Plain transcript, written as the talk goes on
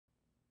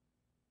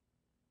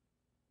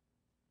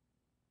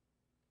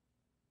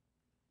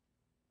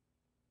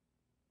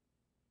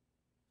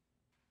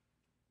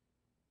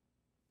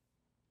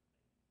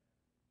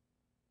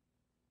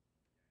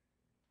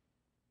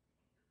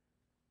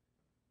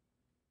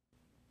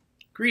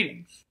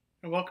Greetings,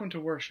 and welcome to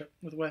worship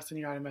with Weston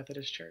United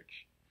Methodist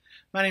Church.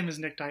 My name is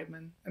Nick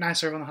Deitman, and I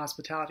serve on the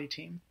hospitality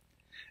team.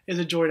 It is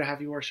a joy to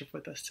have you worship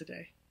with us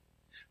today.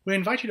 We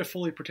invite you to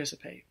fully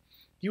participate.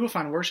 You will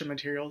find worship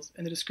materials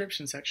in the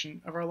description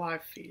section of our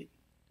live feed.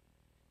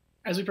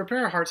 As we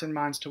prepare our hearts and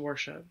minds to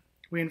worship,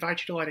 we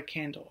invite you to light a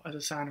candle as a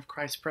sign of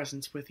Christ's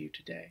presence with you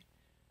today.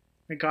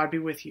 May God be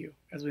with you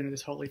as we enter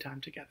this holy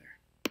time together.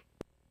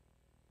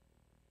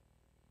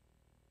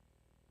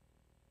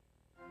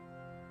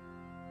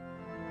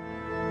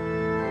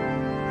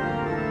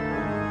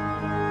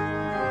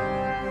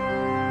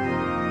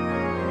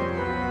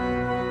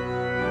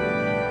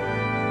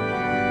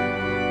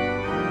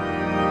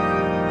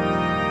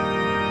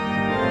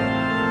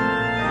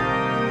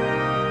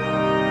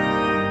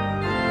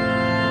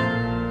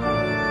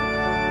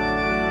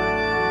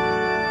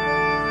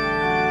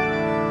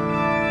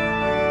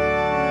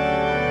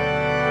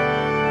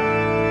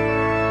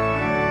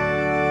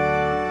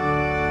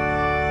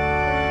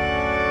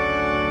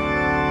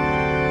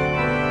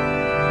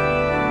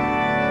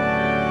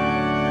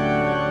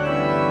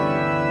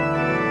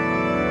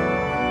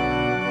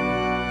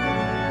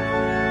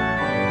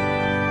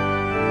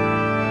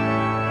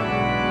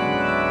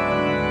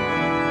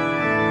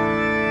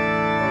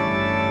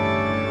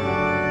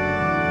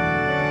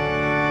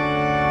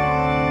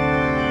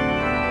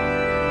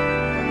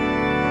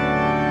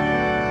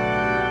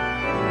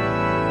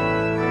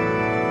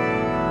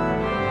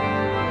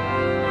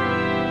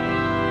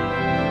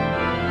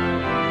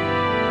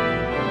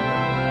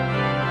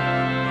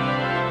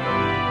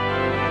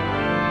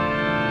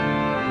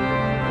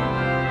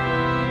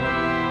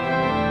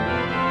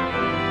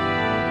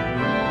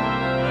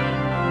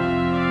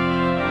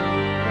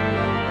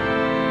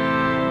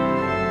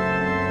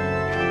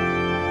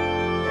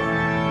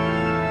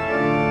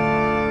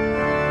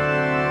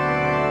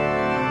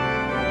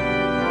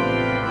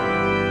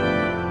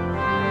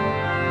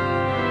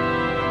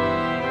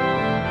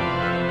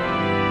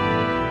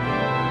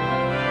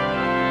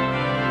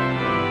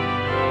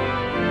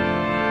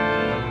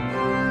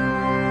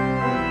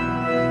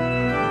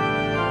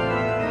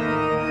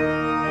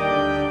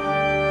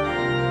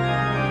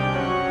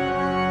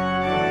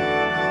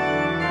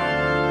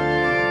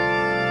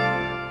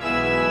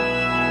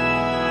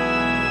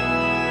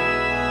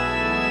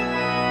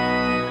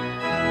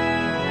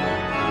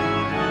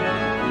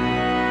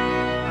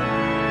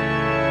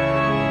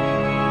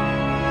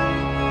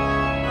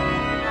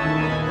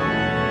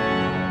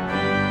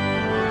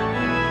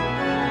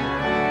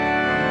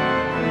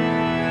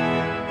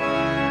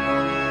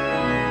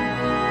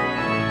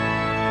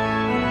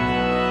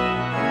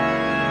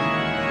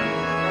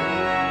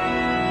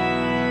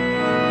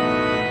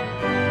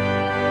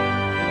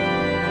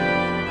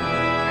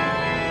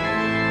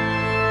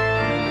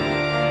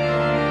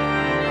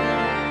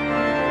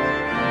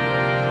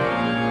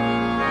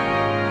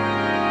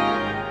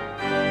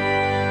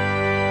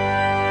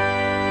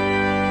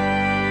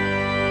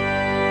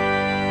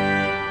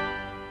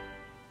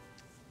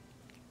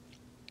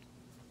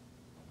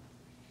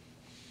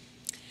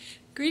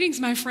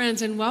 Greetings, my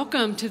friends, and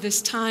welcome to this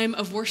time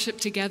of worship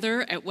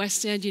together at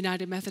West End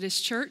United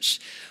Methodist Church.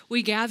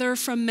 We gather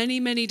from many,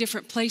 many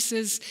different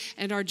places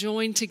and are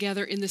joined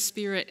together in the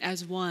Spirit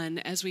as one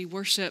as we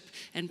worship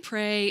and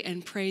pray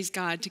and praise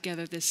God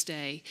together this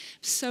day.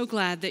 So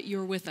glad that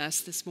you're with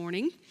us this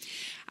morning.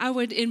 I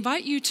would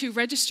invite you to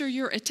register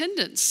your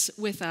attendance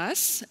with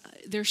us.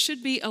 There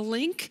should be a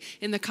link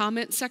in the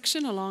comment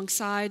section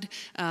alongside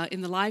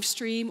in the live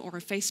stream or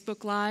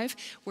Facebook Live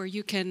where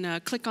you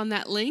can click on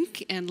that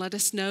link and let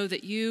us know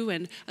that you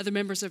and other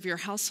members of your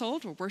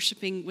household are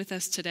worshiping with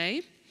us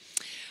today.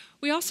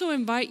 We also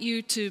invite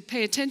you to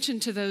pay attention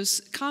to those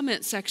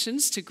comment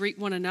sections to greet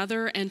one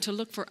another and to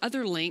look for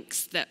other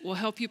links that will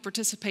help you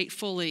participate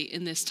fully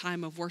in this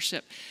time of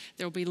worship.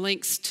 There will be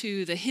links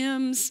to the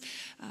hymns,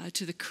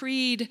 to the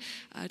creed,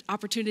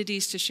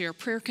 opportunities to share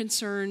prayer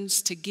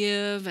concerns, to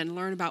give and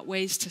learn about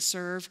ways to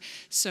serve.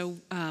 So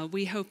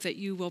we hope that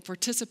you will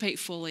participate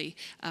fully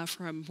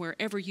from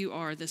wherever you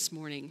are this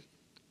morning.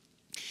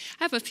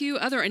 I have a few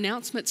other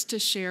announcements to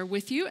share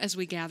with you as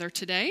we gather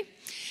today.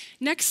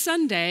 Next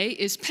Sunday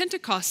is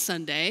Pentecost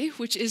Sunday,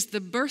 which is the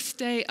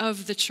birthday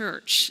of the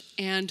church,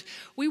 and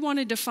we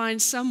wanted to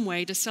find some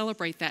way to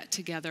celebrate that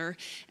together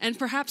and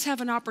perhaps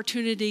have an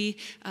opportunity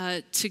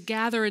to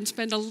gather and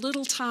spend a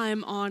little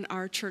time on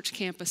our church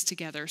campus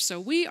together. So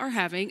we are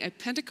having a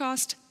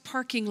Pentecost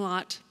parking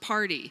lot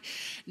party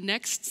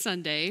next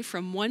Sunday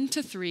from 1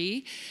 to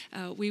 3.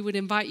 We would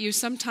invite you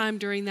sometime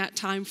during that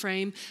time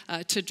frame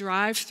to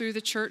drive through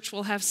the church.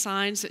 We'll have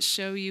signs that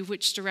show you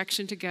which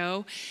direction to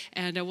go,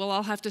 and we'll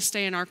all have to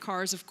stay in our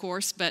cars, of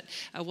course, but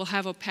we'll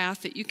have a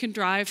path that you can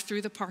drive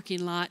through the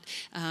parking lot,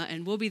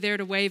 and we'll be there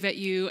to wave at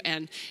you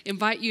and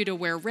invite you to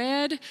wear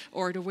red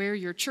or to wear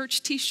your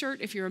church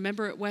t-shirt if you're a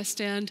member at West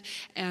End,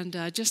 and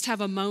just have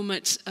a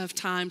moment of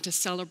time to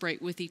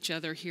celebrate with each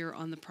other here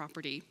on the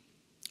property.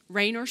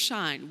 Rain or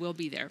shine, we'll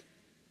be there.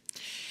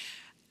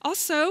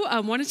 Also,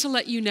 I wanted to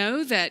let you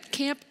know that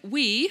Camp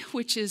We,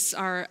 which is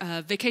our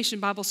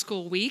Vacation Bible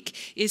School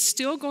week, is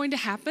still going to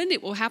happen.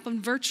 It will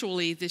happen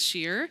virtually this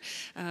year,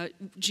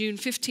 June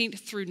 15th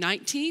through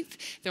 19th.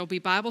 There will be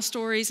Bible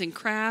stories and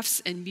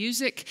crafts and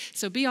music,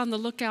 so be on the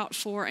lookout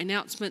for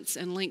announcements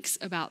and links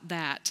about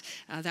that.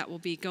 That will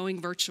be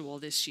going virtual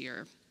this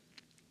year.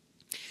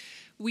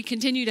 We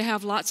continue to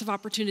have lots of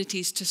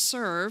opportunities to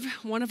serve.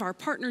 One of our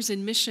partners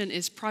in mission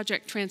is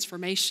Project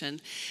Transformation,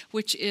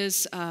 which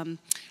is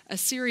a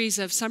series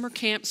of summer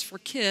camps for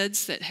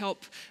kids that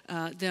help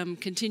them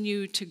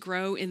continue to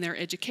grow in their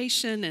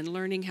education and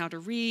learning how to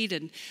read.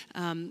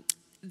 And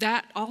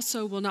that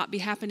also will not be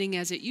happening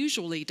as it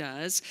usually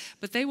does,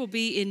 but they will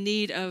be in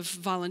need of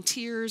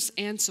volunteers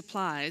and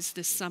supplies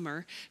this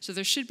summer. So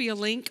there should be a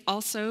link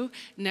also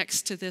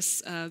next to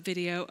this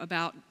video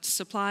about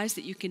supplies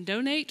that you can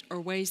donate or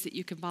ways that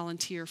you can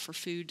volunteer for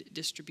food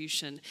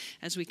distribution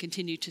as we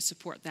continue to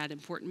support that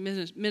important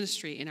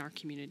ministry in our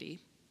community.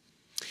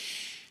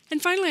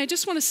 And finally, I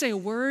just want to say a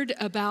word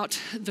about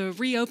the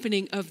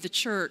reopening of the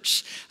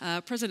church.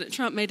 President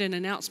Trump made an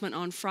announcement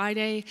on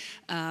Friday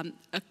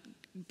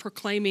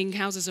proclaiming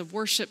houses of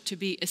worship to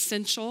be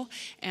essential,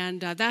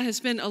 and that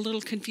has been a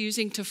little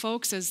confusing to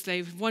folks as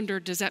they've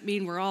wondered, does that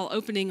mean we're all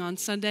opening on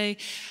Sunday?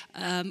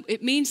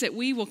 It means that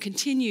we will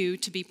continue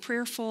to be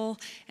prayerful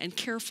and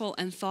careful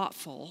and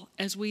thoughtful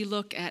as we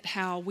look at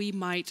how we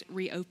might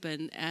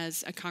reopen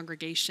as a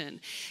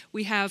congregation.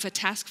 We have a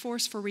task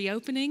force for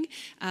reopening.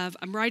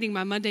 I'm writing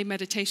my Monday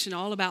meditation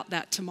all about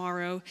that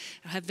tomorrow.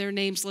 I have their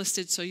names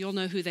listed so you'll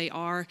know who they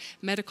are: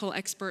 medical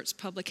experts,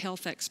 public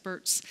health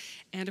experts,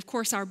 and of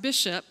course our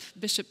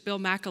Bishop Bill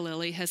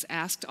McAlilly has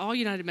asked all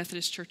United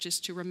Methodist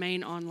churches to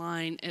remain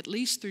online at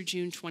least through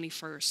June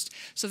 21st.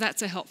 So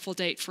that's a helpful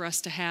date for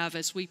us to have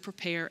as we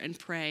prepare and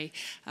pray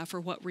for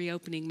what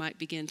reopening might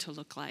begin to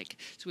look like.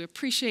 So we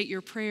appreciate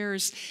your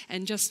prayers,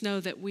 and just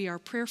know that we are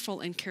prayerful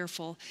and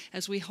careful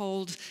as we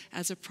hold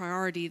as a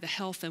priority the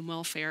health and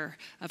welfare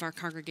of our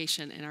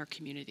congregation and our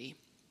community.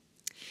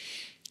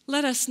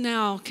 Let us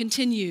now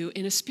continue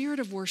in a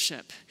spirit of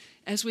worship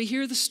as we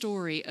hear the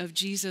story of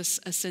Jesus'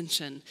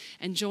 ascension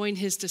and join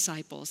his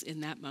disciples in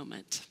that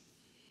moment.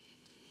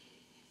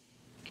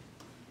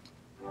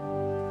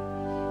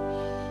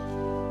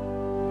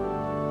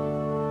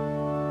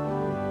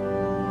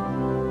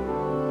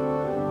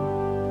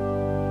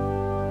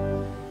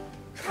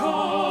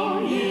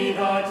 Come ye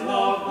that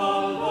love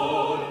the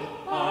Lord,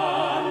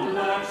 and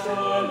let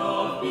your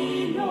love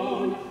be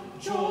known.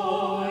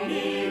 Join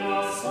in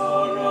a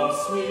song of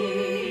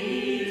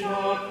sweet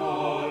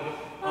accord,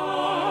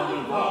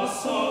 and the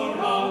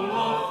surround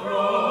the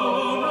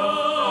throne,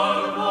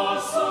 and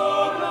the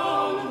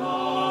surround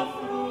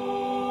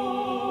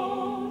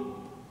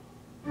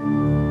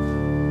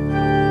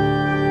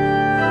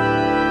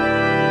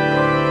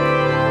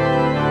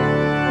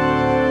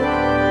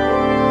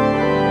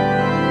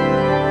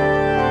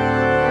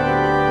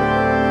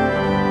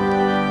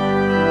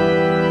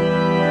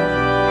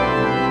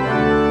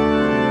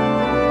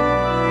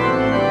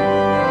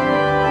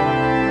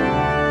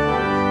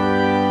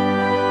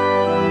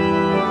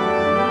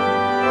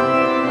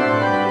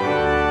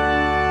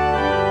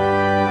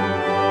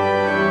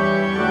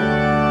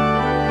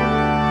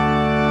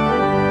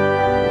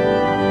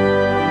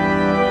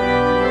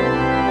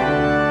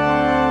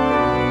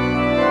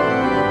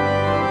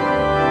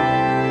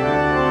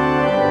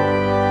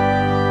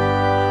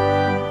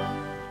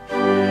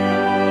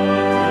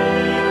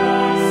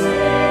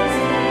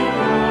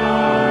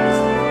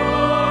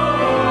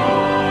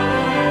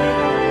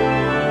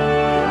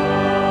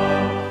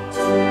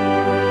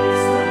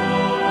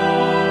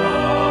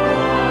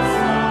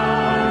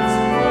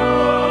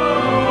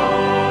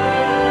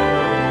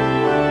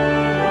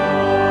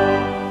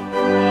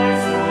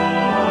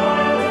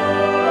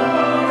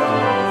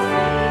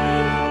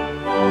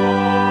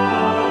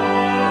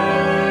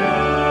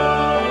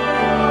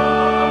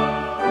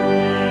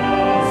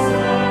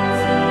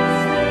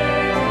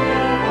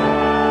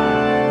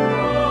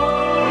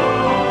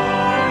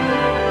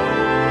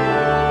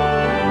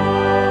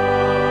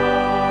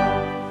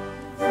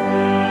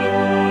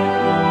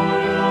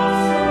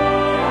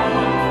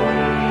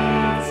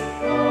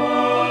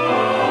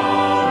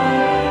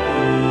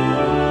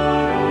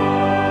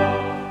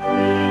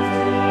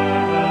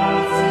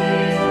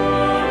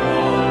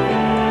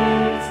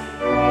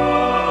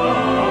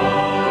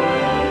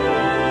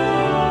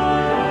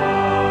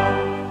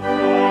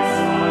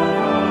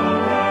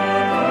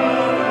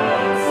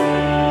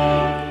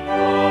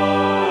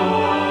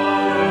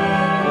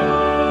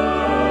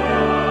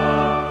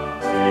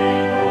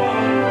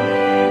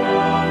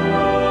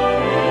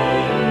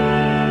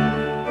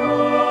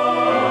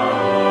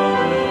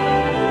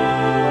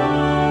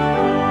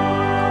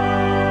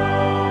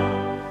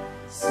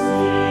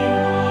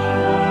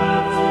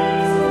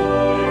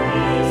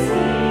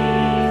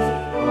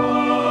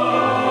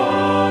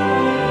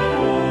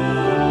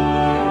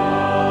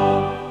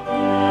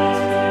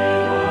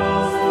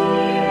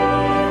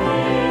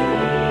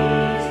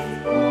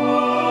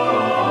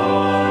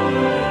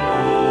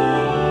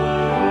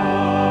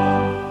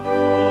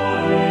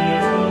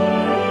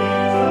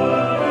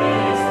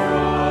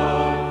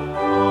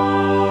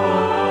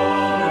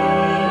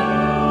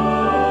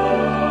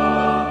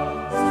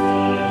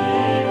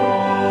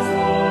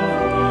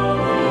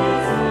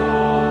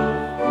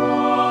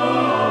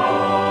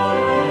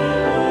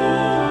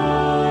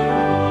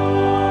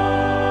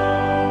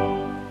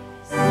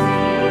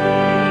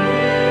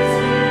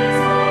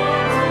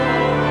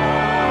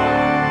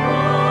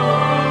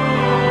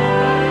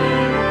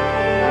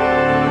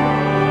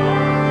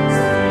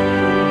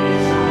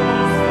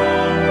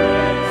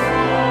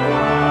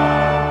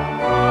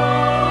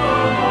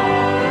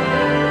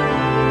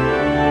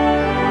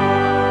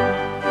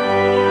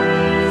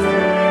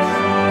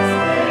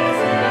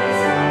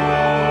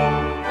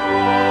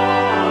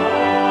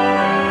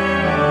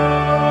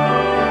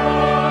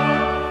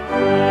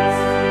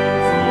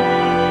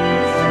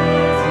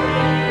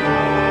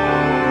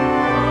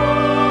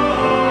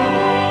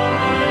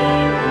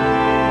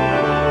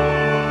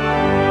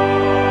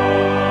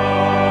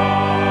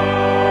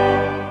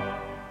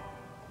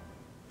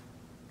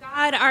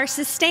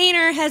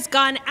sustainer has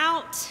gone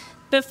out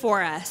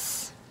before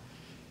us.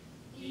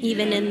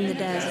 Even in the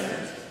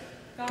desert,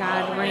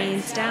 God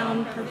rains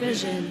down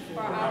provision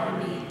for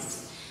our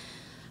needs.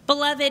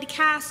 Beloved,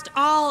 cast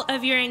all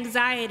of your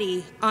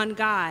anxiety on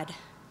God.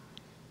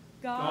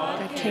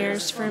 God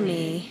cares for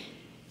me,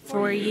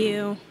 for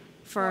you,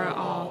 for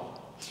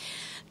all.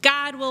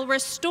 God will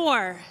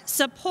restore,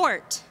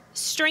 support,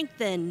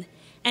 strengthen,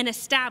 and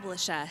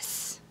establish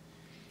us.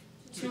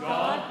 To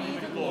God be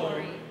the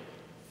glory,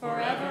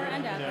 forever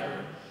and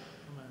ever.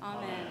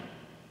 Amen.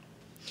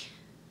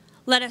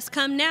 Let us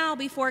come now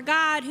before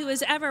God, who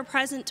is ever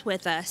present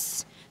with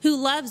us, who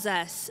loves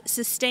us,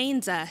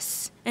 sustains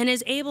us, and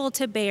is able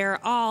to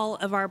bear all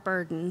of our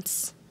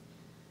burdens.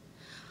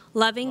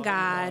 Loving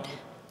God,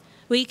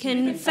 we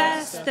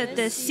confess that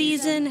this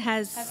season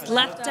has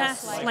left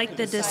us like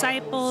the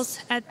disciples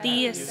at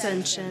the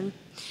Ascension,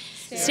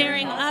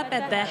 staring up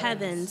at the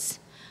heavens,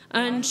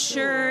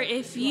 unsure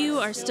if you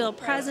are still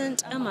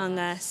present among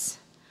us.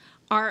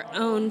 Our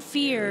own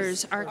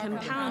fears are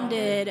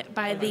compounded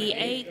by the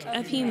ache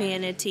of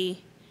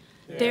humanity.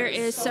 There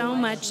is so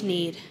much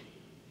need.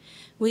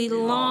 We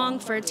long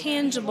for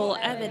tangible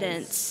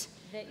evidence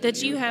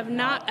that you have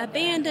not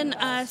abandoned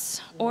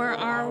us or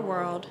our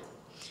world.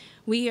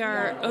 We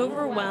are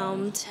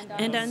overwhelmed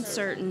and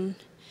uncertain,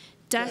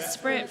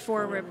 desperate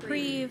for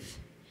reprieve,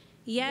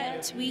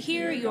 yet we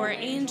hear your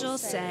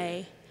angels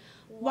say,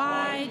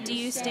 "Why do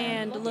you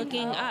stand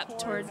looking up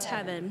towards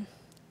heaven?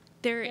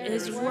 There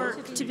is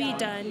work to be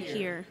done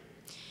here."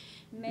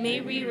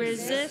 May we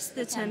resist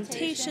the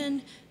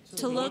temptation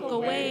to look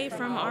away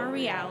from our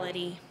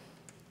reality.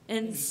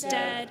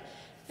 Instead,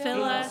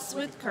 fill us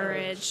with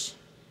courage,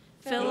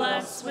 fill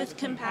us with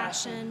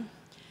compassion,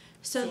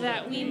 so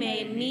that we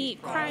may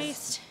meet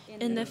Christ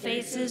in the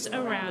faces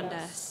around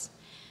us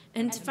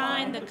and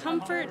find the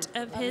comfort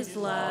of his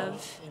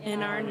love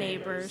in our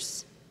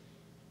neighbors.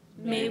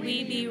 May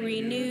we be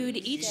renewed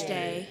each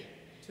day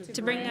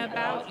to bring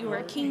about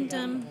your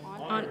kingdom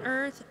on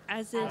earth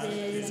as it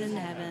is in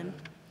heaven.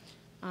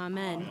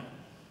 Amen.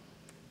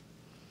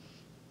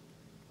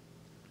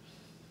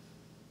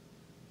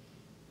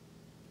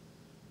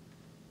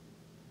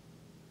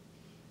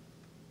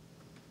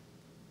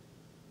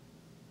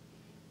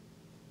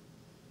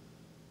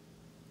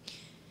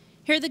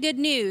 Hear the good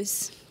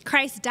news.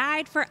 Christ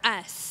died for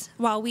us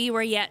while we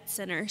were yet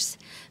sinners.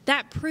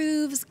 That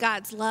proves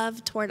God's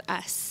love toward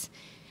us.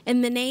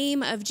 In the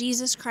name of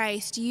Jesus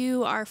Christ,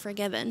 you are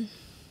forgiven.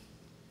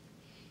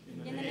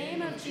 In the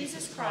name of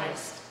Jesus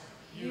Christ,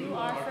 you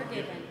are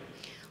forgiven.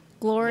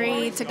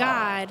 Glory to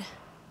God.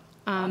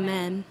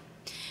 Amen.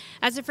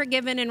 As a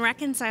forgiven and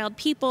reconciled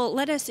people,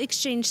 let us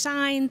exchange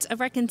signs of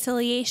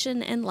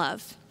reconciliation and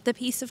love. The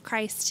peace of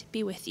Christ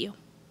be with you.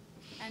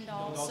 And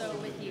also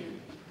with you.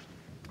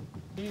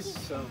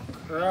 Peace of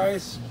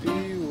Christ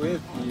be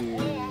with you.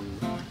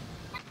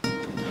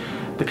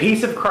 The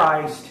peace of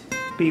Christ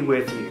be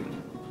with you.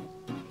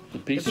 The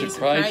peace of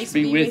Christ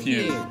be with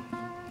you.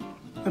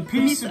 The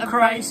peace of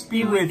Christ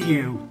be with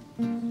you.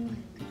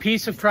 The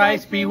peace of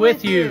Christ be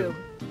with you.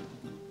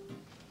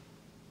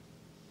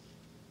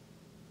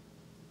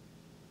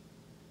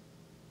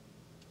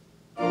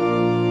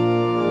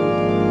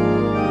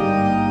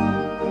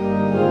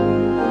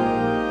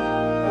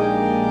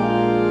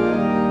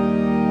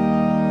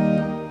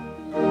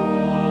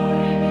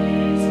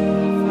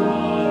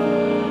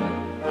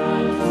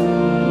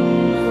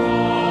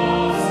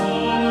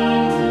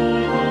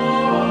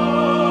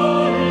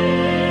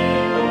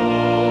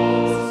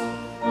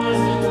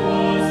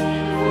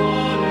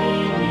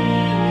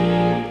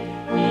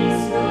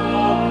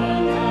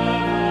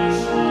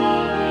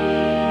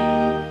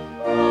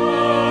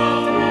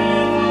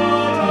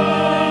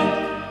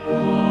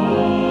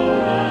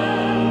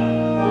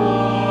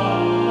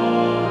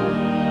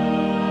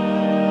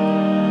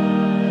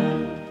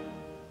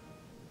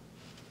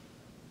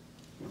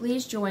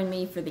 Please join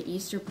me for the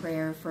Easter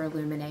prayer for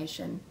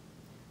illumination.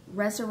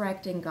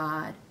 Resurrecting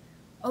God,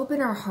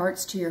 open our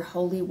hearts to your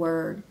holy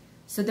word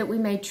so that we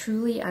may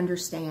truly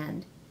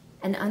understand,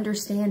 and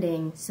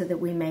understanding so that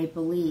we may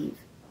believe,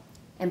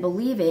 and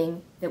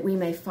believing that we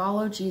may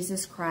follow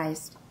Jesus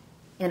Christ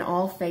in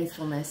all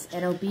faithfulness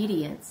and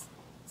obedience,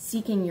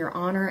 seeking your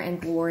honor and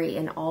glory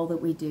in all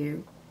that we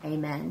do.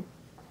 Amen.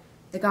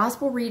 The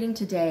gospel reading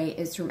today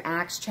is from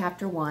Acts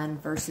chapter 1,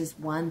 verses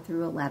 1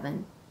 through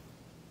 11.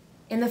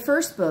 In the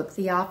first book,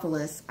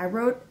 Theophilus, I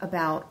wrote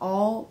about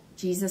all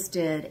Jesus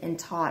did and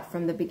taught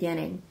from the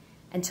beginning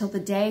until the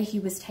day he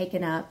was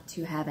taken up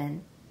to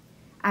heaven,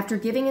 after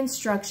giving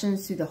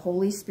instructions through the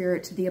Holy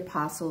Spirit to the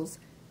apostles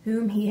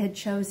whom he had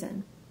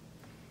chosen.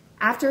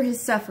 After his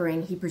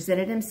suffering, he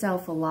presented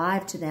himself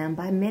alive to them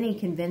by many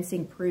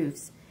convincing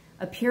proofs,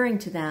 appearing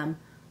to them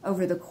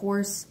over the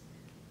course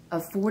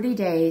of 40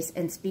 days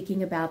and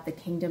speaking about the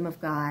kingdom of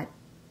God.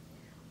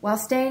 While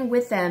staying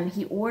with them,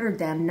 he ordered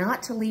them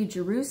not to leave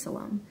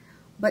Jerusalem,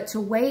 but to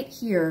wait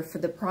here for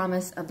the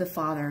promise of the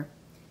Father.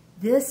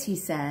 This, he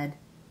said,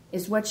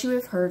 is what you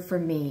have heard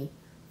from me.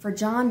 For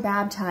John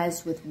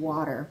baptized with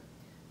water,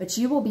 but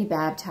you will be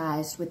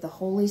baptized with the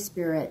Holy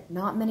Spirit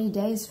not many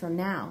days from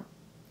now."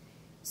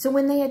 So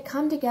when they had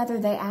come together,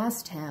 they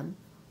asked him,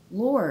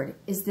 "Lord,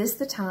 is this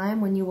the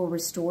time when you will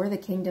restore the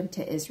kingdom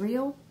to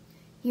Israel?"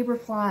 He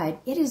replied,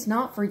 "It is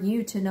not for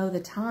you to know the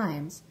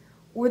times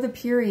or the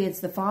periods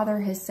the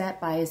Father has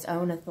set by his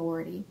own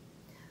authority.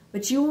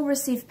 But you will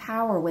receive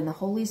power when the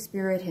Holy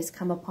Spirit has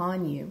come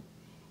upon you,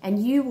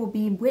 and you will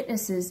be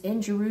witnesses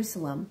in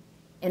Jerusalem,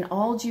 in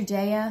all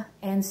Judea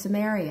and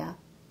Samaria,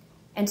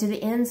 and to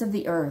the ends of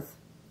the earth."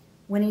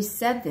 When he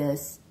said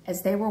this,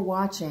 as they were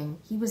watching,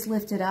 he was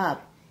lifted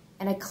up,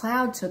 and a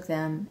cloud took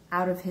them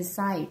out of his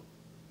sight.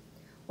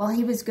 While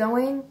he was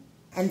going,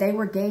 and they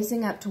were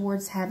gazing up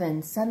towards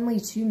heaven, suddenly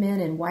 2 men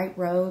in white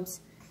robes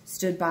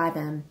stood by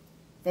them.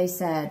 They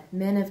said,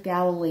 "Men of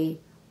Galilee,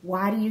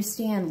 why do you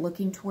stand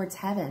looking towards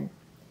heaven?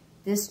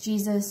 This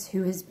Jesus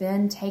who has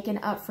been taken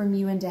up from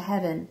you into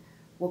heaven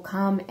will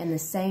come in the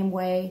same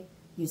way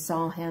you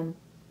saw him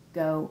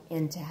go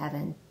into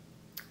heaven."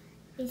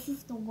 This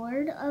is the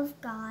word of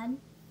God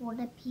for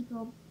the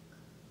people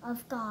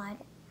of God.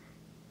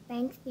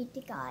 Thanks be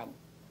to God.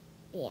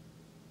 Yeah.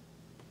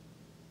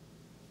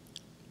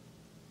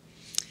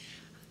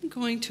 I'm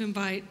going to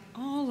invite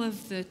all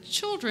of the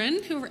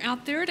children who are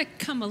out there to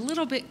come a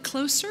little bit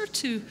closer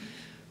to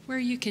where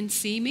you can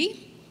see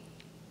me.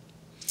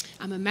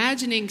 I'm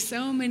imagining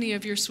so many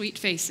of your sweet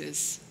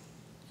faces,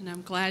 and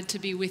I'm glad to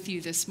be with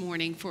you this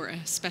morning for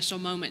a special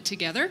moment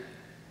together.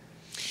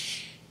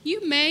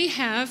 You may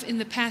have, in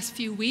the past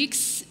few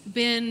weeks,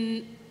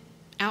 been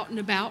out and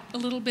about a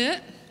little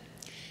bit.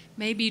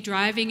 Maybe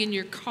driving in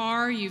your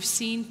car, you've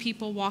seen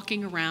people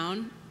walking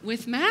around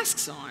with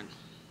masks on,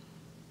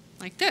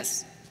 like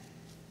this.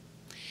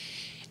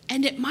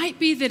 And it might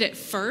be that at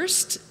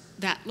first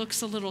that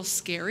looks a little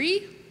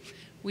scary.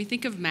 We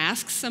think of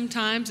masks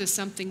sometimes as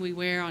something we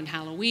wear on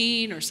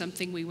Halloween or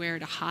something we wear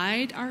to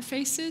hide our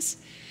faces.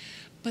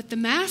 But the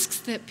masks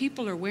that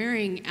people are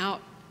wearing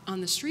out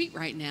on the street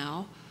right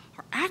now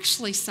are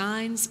actually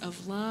signs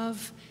of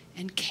love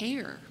and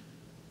care.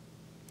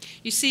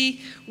 You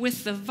see,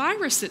 with the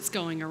virus that's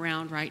going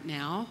around right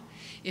now,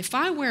 if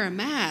I wear a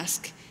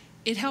mask,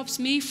 it helps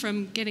me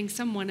from getting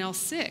someone else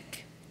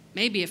sick.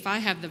 Maybe if I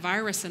have the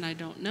virus and I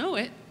don't know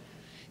it,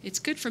 it's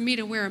good for me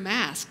to wear a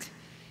mask.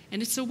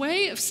 And it's a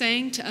way of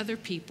saying to other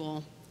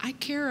people, I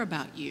care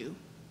about you,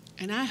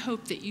 and I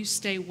hope that you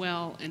stay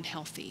well and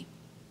healthy.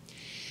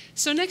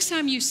 So next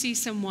time you see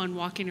someone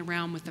walking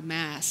around with a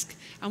mask,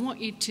 I want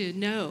you to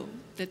know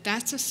that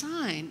that's a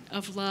sign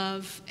of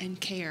love and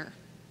care.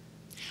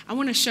 I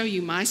want to show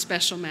you my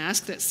special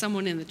mask that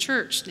someone in the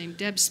church named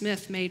Deb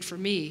Smith made for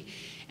me,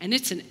 and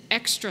it's an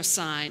extra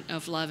sign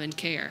of love and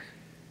care.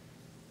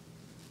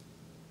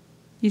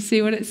 You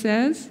see what it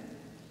says?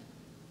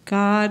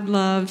 God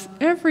loves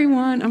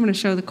everyone. I'm going to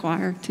show the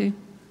choir too.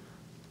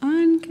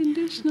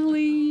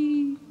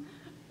 Unconditionally.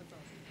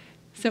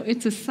 So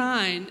it's a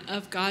sign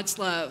of God's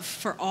love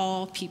for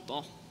all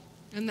people.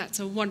 And that's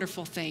a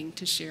wonderful thing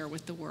to share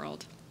with the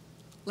world.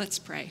 Let's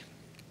pray.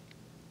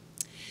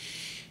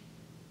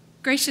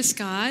 Gracious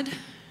God,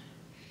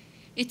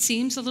 it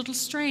seems a little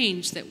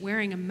strange that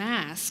wearing a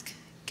mask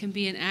can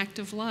be an act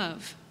of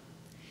love.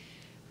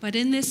 But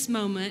in this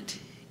moment,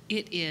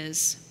 it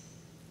is.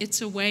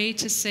 It's a way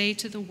to say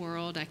to the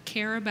world, I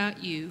care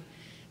about you.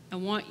 I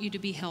want you to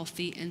be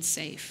healthy and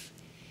safe.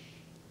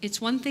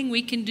 It's one thing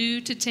we can do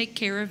to take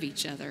care of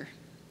each other.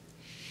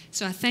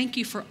 So I thank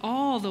you for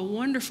all the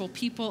wonderful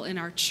people in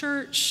our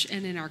church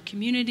and in our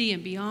community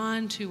and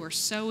beyond who are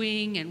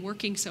sewing and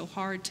working so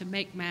hard to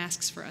make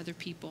masks for other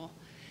people.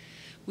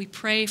 We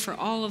pray for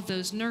all of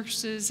those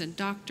nurses and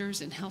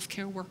doctors and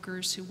healthcare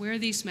workers who wear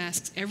these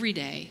masks every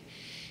day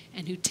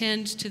and who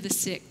tend to the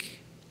sick.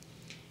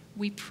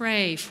 We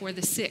pray for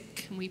the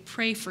sick, and we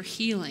pray for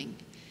healing,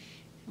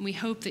 and we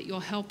hope that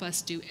you'll help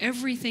us do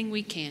everything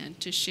we can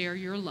to share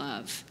your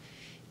love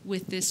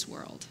with this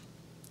world.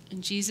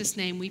 In Jesus'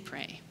 name we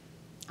pray.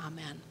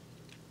 Amen.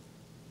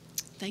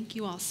 Thank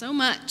you all so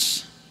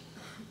much.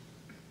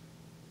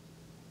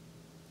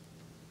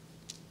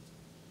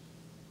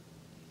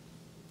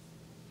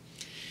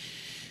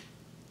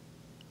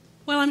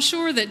 Well, I'm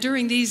sure that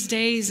during these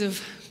days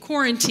of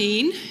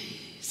quarantine,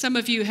 some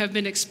of you have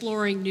been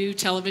exploring new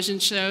television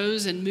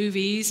shows and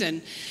movies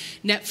and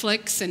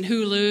Netflix and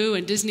Hulu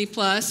and Disney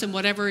Plus and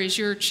whatever is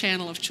your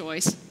channel of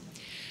choice.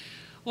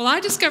 Well, I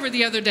discovered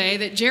the other day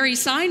that Jerry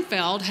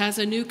Seinfeld has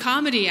a new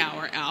comedy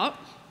hour out.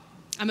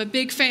 I'm a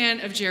big fan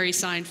of Jerry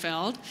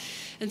Seinfeld,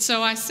 and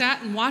so I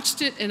sat and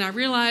watched it, and I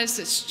realized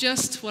it's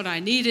just what I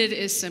needed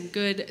is some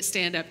good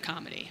stand-up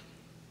comedy.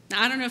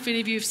 Now, I don't know if any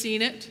of you have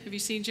seen it. Have you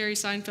seen Jerry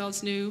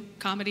Seinfeld's new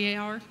comedy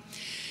hour?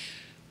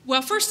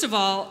 Well, first of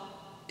all,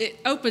 it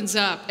opens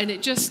up and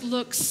it just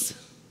looks,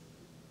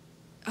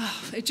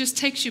 it just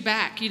takes you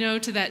back,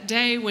 to that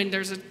day when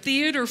there's a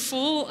theater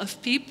full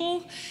of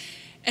people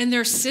and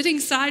they're sitting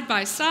side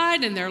by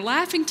side and they're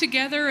laughing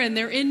together and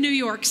they're in New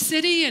York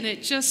City, and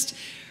it just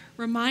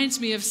reminds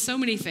me of so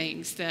many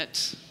things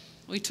that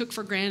we took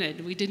for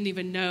granted. We didn't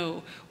even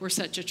know were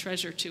such a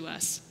treasure to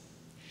us.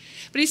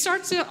 But he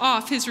starts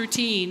off his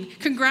routine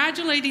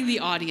congratulating the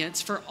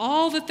audience for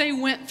all that they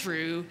went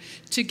through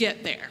to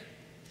get there.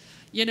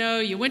 You know,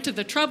 you went to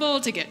the trouble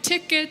to get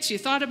tickets. You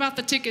thought about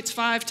the tickets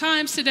 5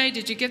 times today.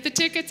 Did you get the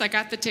tickets? I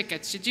got the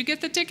tickets. Did you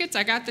get the tickets?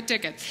 I got the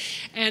tickets.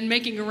 And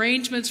making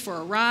arrangements for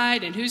a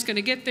ride and who's going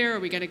to get there. Are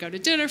we going to go to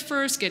dinner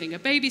first? Getting a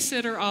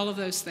babysitter, all of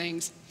those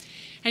things.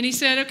 And he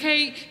said,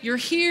 okay, you're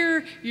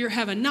here, you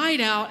have a night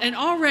out, and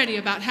already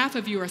about half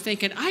of you are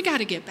thinking, I got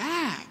to get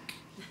back.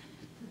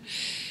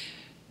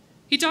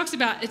 He talks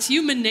about it's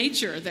human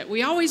nature that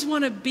we always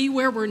want to be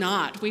where we're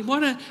not. We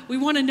want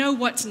to know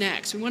what's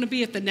next. We want to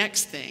be at the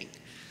next thing.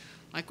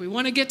 Like we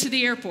want to get to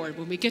the airport.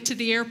 When we get to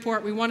the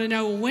airport, we want to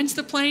know, well, when's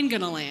the plane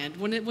going to land?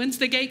 When's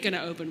the gate going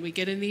to open? We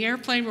get in the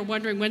airplane, we're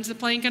wondering, when's the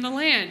plane going to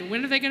land?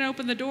 When are they going to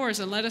open the doors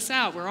and let us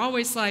out? We're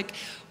always like,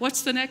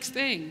 what's the next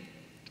thing?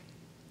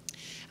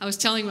 I was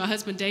telling my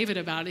husband David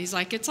about it. He's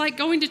like, it's like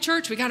going to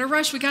church. We got to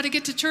rush. We got to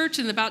get to church.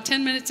 And about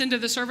 10 minutes into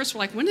the service, we're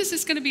like, when is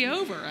this going to be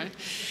over?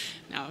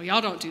 No,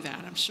 y'all don't do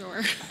that, I'm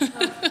sure.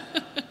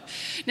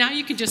 Now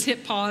you can just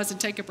hit pause and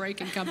take a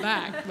break and come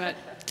back.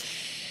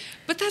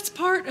 But that's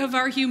part of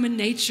our human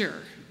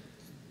nature.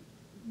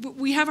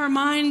 We have our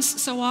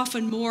minds so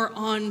often more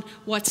on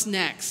what's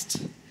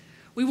next.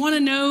 We want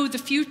to know the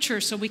future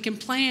so we can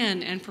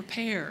plan and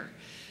prepare.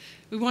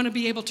 We want to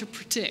be able to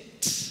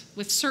predict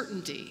with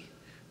certainty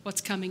what's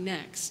coming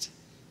next.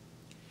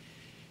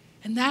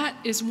 And that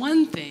is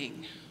one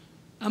thing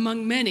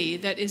among many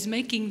that is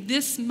making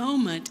this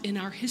moment in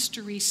our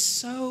history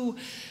so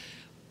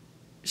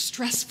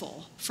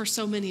stressful for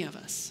so many of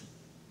us.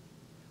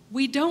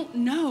 We don't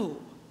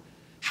know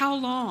how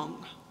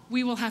long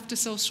we will have to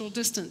social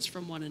distance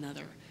from one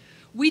another.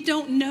 We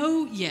don't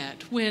know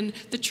yet when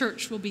the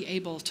church will be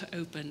able to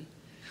open.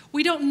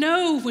 We don't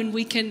know when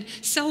we can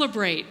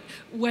celebrate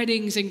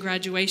weddings and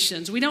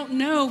graduations. We don't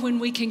know when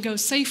we can go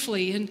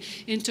safely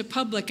into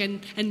public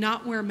and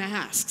not wear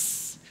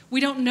masks. We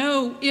don't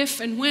know if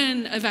and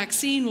when a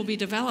vaccine will be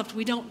developed.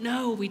 We don't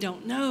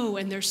know,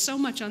 and there's so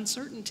much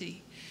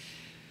uncertainty.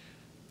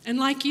 And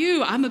like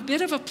you, I'm a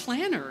bit of a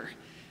planner,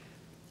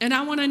 and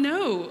I want to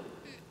know,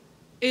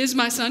 is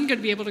my son going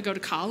to be able to go to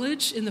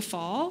college in the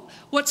fall?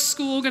 What's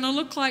school going to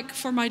look like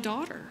for my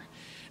daughter?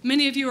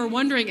 Many of you are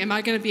wondering, am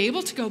I going to be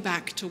able to go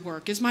back to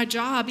work? Is my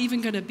job even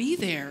going to be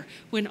there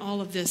when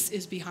all of this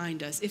is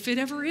behind us, if it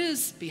ever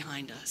is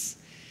behind us?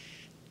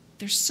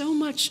 There's so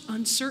much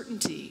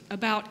uncertainty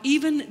about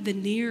even the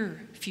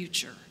near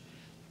future,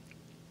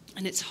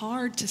 and it's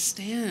hard to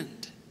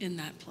stand in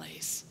that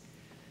place.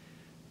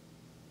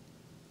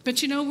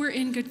 But you know, we're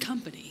in good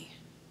company.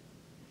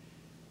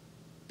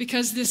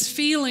 Because this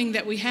feeling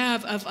that we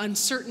have of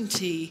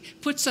uncertainty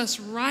puts us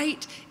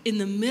right in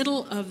the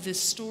middle of this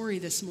story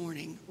this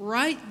morning,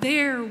 right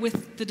there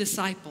with the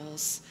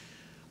disciples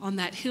on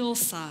that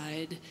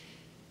hillside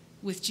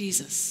with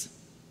Jesus.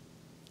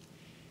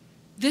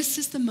 This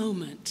is the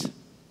moment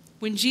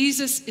when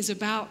Jesus is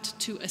about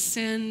to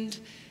ascend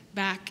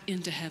back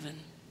into heaven.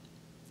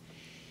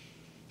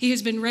 He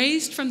has been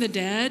raised from the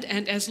dead,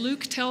 and as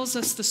Luke tells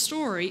us the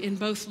story in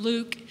both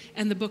Luke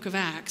and the book of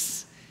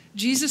Acts,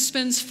 Jesus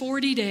spends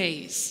 40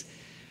 days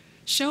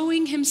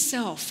showing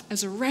himself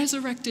as a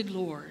resurrected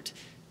Lord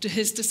to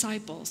his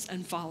disciples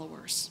and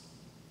followers.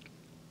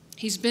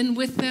 He's been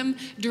with them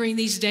during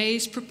these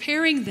days,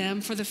 preparing them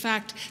for the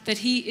fact that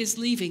he is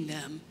leaving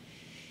them.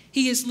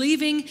 He is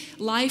leaving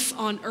life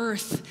on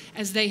earth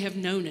as they have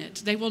known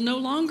it. They will no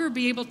longer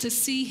be able to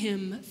see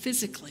him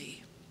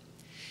physically.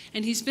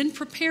 And he's been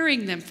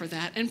preparing them for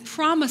that and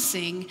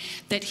promising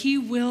that he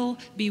will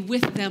be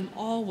with them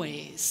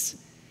always.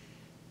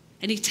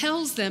 And he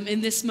tells them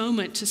in this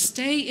moment to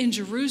stay in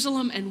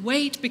Jerusalem and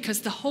wait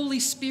because the Holy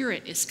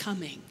Spirit is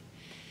coming.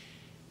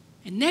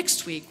 And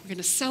next week, we're going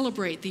to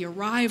celebrate the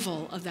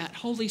arrival of that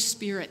Holy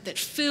Spirit that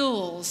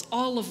fills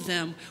all of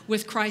them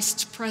with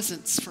Christ's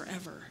presence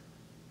forever.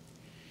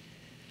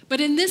 But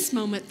in this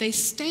moment, they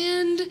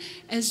stand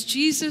as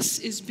Jesus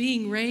is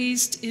being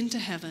raised into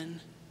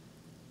heaven,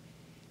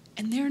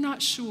 and they're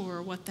not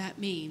sure what that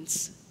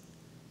means.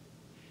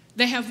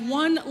 They have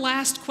one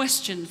last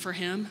question for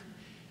him.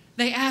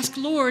 They ask,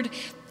 Lord,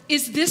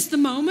 is this the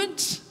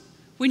moment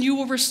when you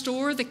will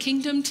restore the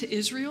kingdom to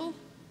Israel?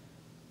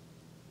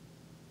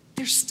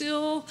 They're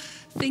still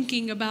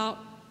thinking about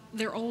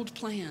their old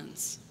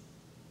plans.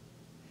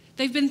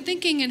 They've been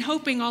thinking and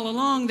hoping all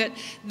along that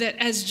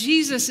as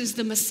Jesus is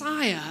the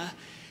Messiah,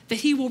 that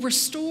he will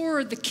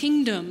restore the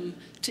kingdom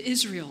to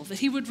Israel, that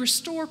he would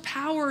restore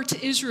power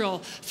to Israel,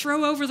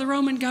 throw over the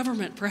Roman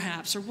government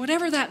perhaps, or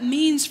whatever that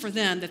means for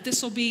them, that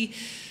this will be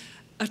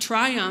a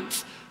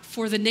triumph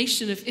for the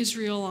nation of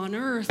Israel on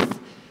earth.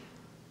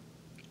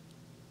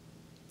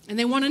 And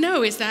they want to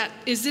know, is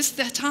this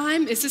the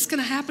time? Is this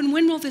going to happen?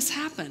 When will this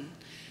happen?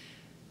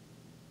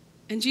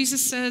 And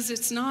Jesus says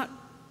it's not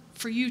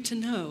for you to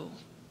know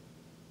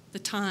the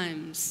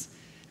times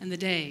and the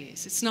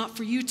days. It's not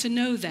for you to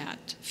know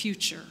that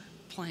future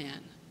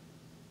plan.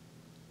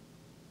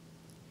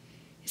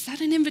 Is that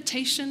an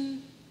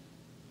invitation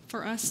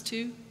for us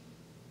too?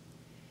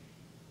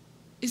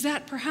 is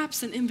that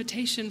perhaps an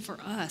invitation for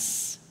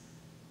us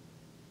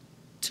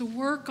to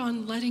work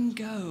on letting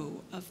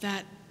go of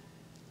that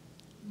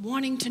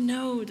wanting to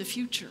know the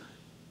future,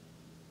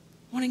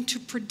 wanting to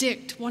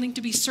predict, wanting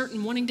to be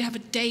certain, wanting to have a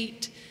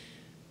date,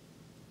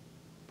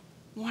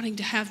 wanting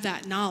to have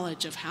that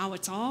knowledge of how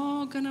it's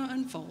all going to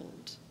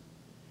unfold.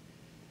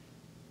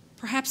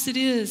 Perhaps it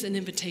is an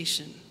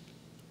invitation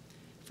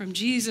from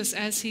Jesus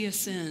as he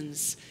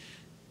ascends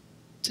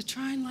to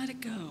try and let it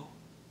go.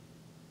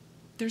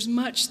 There's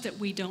much that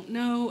we don't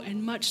know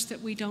and much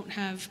that we don't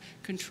have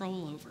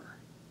control over.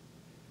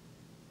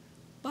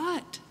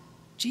 But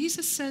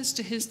Jesus says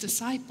to his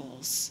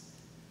disciples,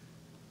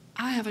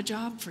 I have a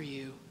job for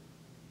you.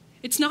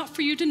 It's not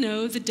for you to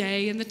know the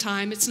day and the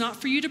time. It's not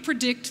for you to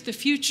predict the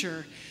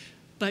future,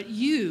 but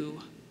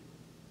you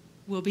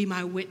will be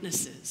my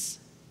witnesses.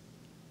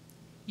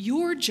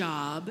 Your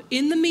job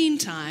in the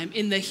meantime,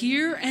 in the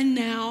here and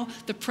now,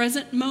 the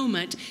present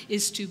moment,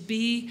 is to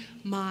be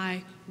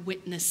my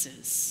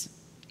witnesses.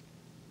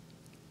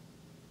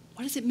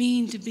 What does it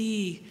mean to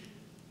be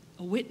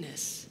a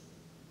witness?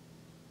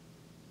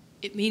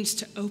 It means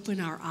to open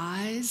our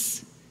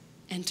eyes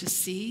and to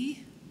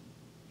see.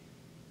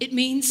 It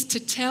means to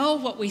tell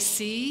what we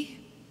see,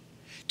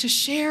 to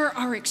share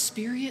our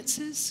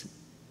experiences.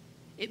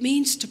 It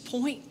means to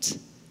point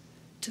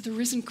to the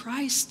risen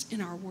Christ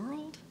in our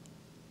world.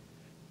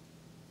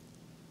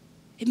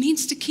 It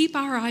means to keep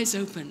our eyes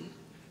open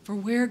for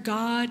where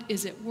God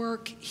is at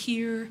work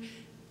here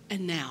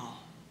and now.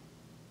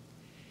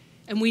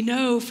 And we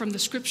know from the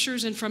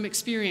scriptures and from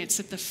experience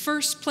that the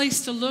first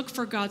place to look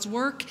for God's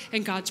work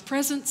and God's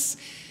presence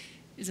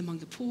is among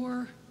the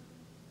poor,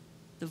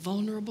 the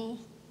vulnerable,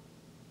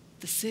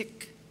 the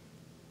sick,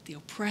 the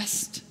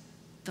oppressed,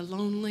 the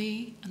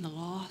lonely, and the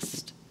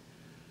lost.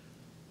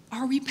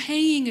 Are we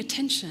paying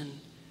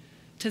attention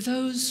to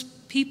those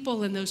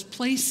people and those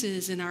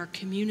places in our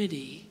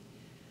community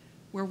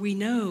where we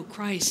know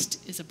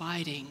Christ is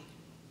abiding?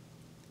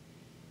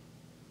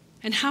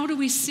 And how do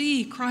we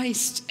see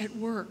Christ at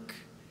work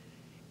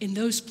in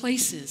those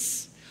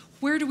places?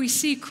 Where do we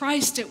see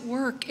Christ at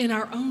work in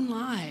our own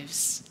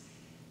lives?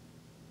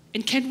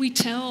 And can we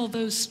tell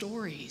those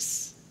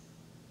stories?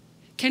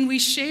 Can we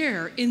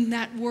share in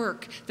that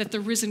work that the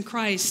risen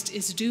Christ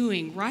is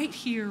doing right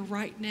here,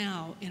 right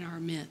now in our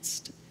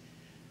midst?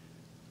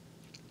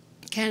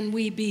 Can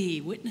we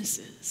be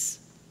witnesses?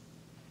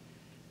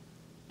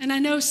 And I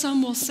know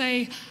some will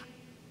say,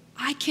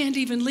 I can't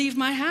even leave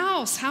my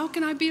house. How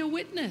can I be a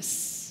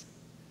witness?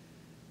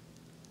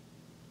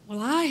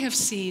 Well, I have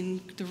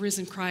seen the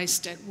risen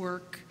Christ at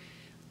work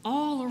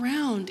all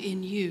around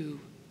in you,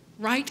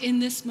 right in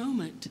this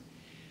moment,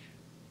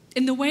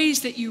 in the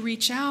ways that you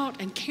reach out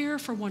and care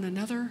for one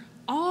another.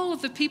 All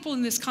of the people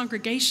in this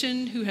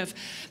congregation who have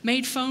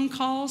made phone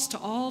calls to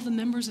all the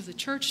members of the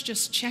church,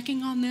 just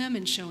checking on them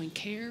and showing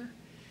care.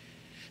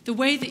 The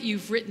way that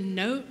you've written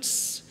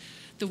notes,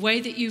 the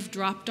way that you've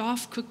dropped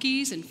off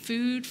cookies and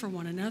food for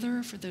one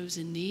another, for those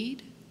in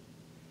need.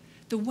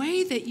 The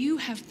way that you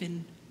have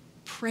been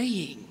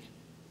praying.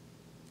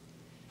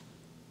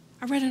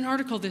 I read an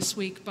article this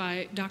week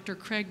by Dr.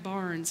 Craig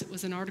Barnes. It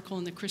was an article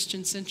in the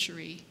Christian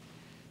Century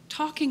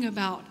talking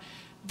about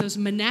those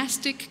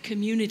monastic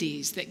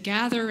communities that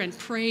gather and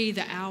pray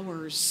the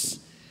hours.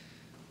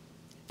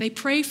 They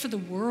pray for the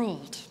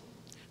world.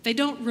 They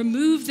don't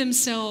remove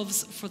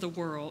themselves from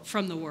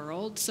the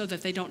world so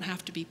that they don't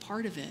have to be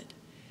part of it.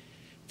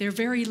 Their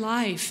very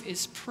life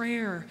is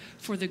prayer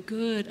for the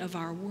good of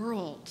our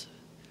world.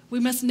 We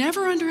must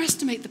never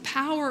underestimate the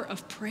power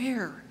of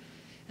prayer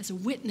as a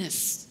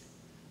witness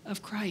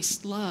of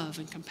Christ's love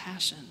and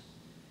compassion.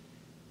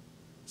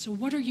 So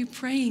what are you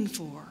praying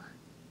for?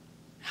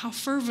 How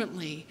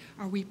fervently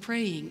are we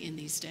praying in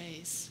these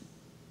days?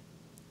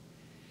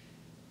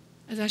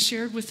 As I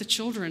shared with the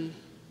children,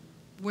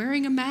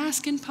 wearing a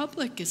mask in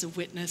public is a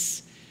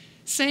witness,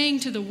 saying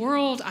to the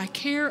world, I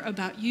care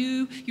about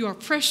you, you are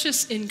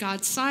precious in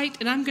God's sight,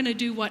 and I'm going to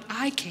do what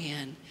I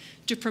can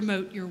to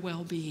promote your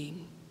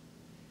well-being.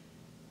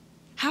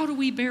 How do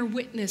we bear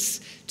witness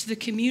to the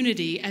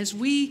community as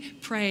we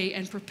pray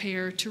and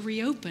prepare to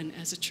reopen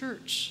as a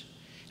church?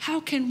 How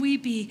can we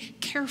be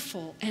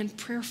careful and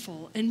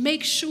prayerful and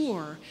make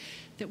sure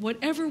that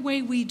whatever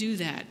way we do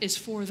that is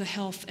for the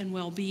health and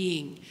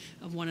well-being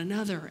of one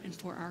another and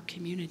for our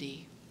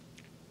community?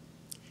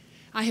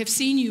 I have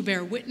seen you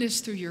bear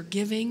witness through your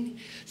giving,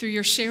 through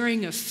your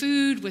sharing of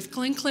food with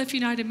Glencliff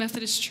United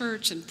Methodist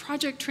Church and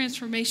Project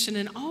Transformation,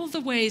 and all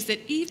the ways that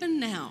even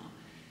now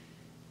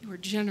you are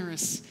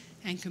generous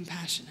and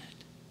compassionate.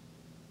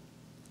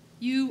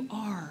 You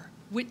are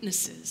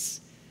witnesses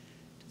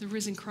to the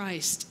risen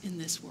Christ in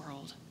this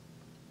world.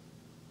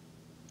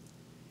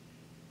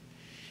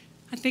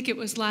 I think it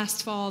was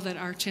last fall that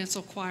our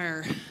chancel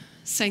choir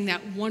sang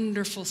that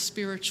wonderful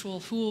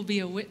spiritual, "Who will be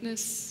a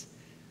witness?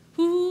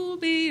 Who'll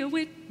be a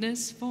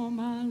witness for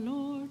my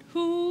Lord?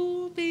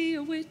 Who'll be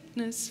a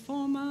witness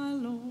for my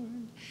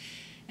Lord?"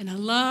 And I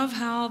love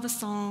how the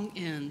song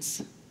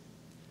ends.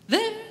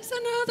 There's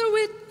another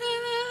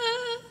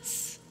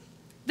witness.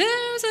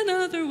 There's another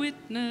another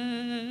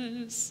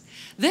witness.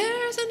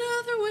 There's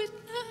another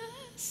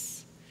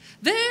witness.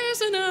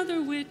 There's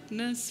another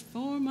witness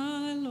for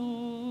my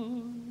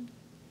Lord.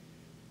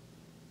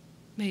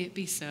 May it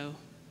be so,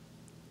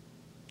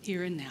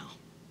 here and now.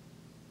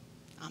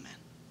 Amen.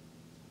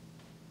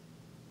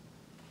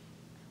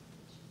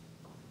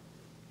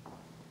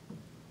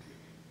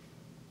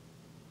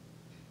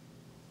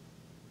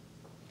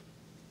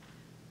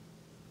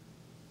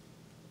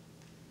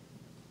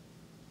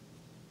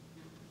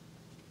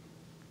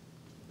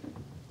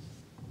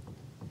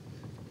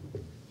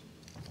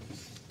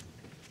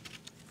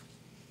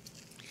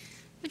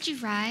 Would you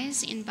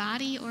rise in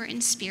body or in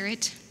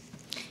spirit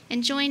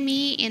and join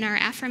me in our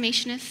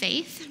affirmation of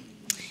faith?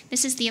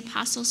 This is the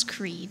Apostles'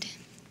 Creed.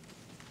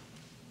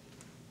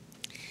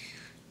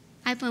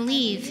 I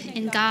believe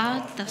in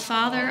God, the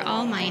Father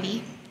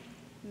Almighty,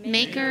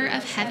 maker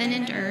of heaven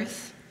and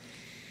earth.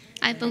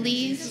 I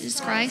believe Jesus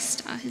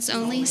Christ, his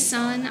only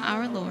Son,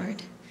 our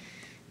Lord,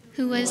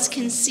 who was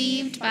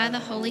conceived by the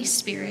Holy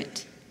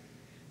Spirit,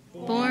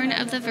 born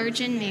of the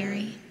Virgin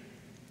Mary,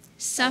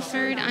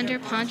 suffered under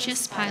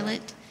Pontius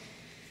Pilate,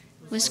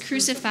 was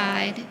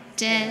crucified,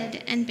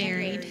 dead, and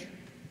buried.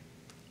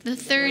 The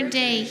third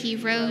day he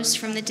rose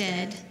from the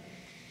dead.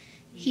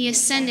 He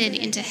ascended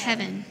into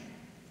heaven,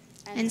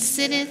 and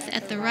sitteth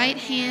at the right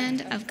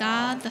hand of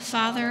God the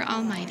Father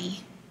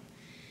Almighty.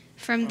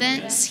 From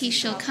thence he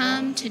shall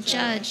come to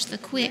judge the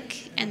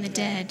quick and the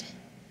dead.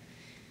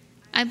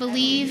 I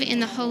believe in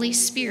the Holy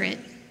Spirit,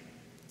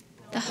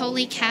 the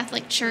Holy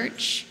Catholic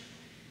Church,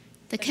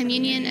 the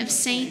communion of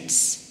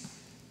saints,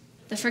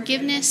 the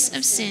forgiveness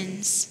of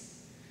sins,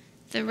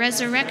 the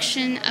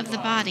resurrection of the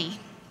body,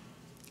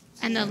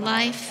 and the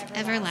life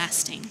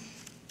everlasting.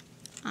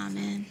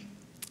 Amen.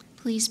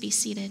 Please be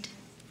seated.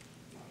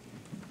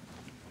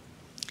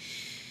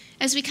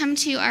 As we come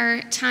to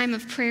our time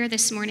of prayer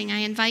this morning, I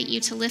invite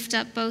you to lift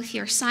up both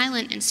your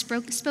silent and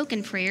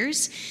spoken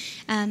prayers.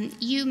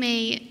 You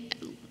may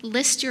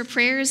list your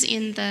prayers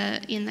in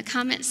the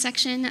comment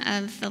section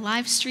of the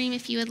live stream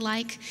if you would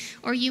like,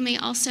 or you may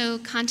also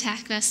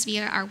contact us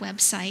via our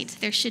website.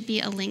 There should be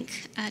a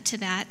link to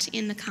that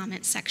in the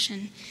comment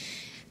section.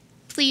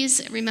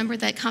 Please remember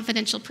that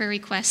confidential prayer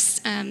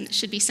requests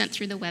should be sent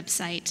through the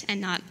website and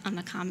not on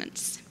the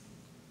comments.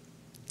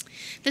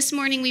 This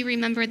morning we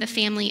remember the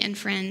family and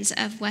friends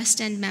of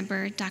West End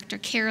member Dr.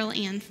 Carol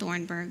Ann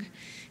Thornburg,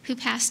 who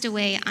passed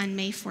away on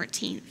May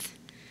 14th.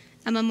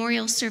 A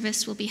memorial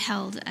service will be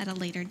held at a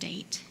later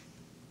date.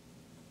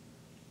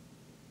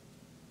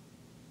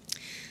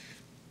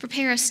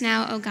 Prepare us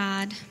now, O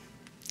God,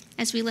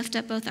 as we lift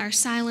up both our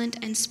silent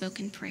and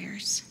spoken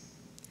prayers.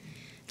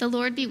 The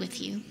Lord be with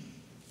you.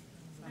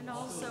 And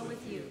also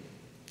with you.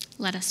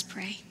 Let us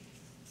pray.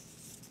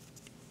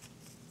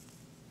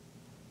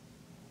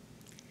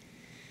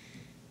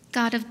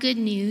 God of good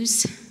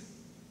news,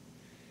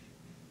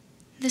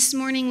 this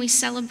morning we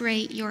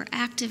celebrate your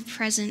active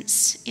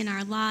presence in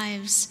our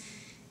lives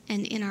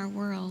and in our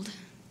world.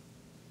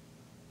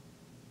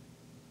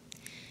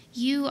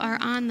 You are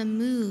on the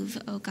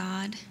move, O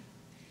God,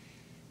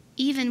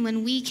 even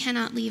when we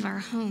cannot leave our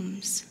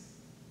homes.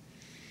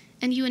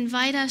 And you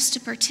invite us to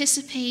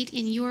participate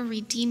in your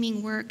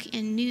redeeming work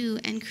in new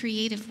and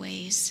creative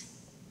ways.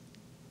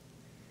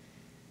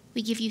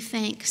 We give you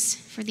thanks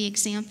for the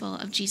example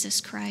of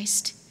Jesus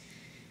Christ,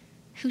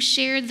 who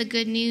shared the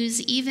good news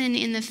even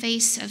in the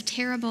face of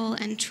terrible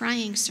and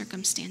trying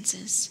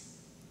circumstances.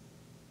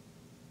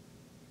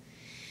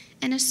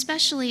 And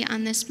especially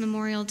on this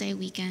Memorial Day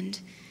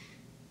weekend,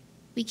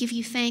 we give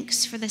you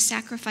thanks for the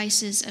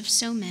sacrifices of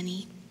so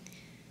many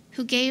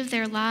who gave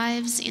their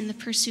lives in the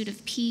pursuit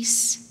of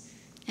peace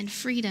and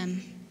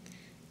freedom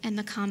and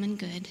the common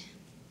good.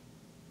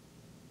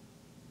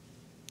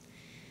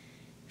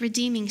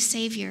 Redeeming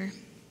Savior,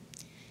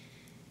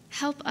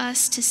 help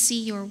us to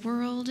see your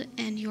world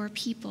and your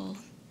people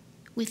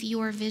with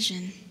your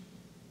vision.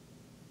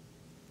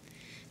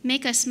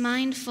 Make us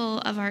mindful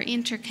of our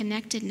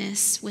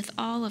interconnectedness with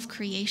all of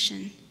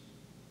creation,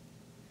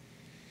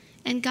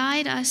 and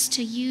guide us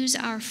to use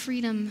our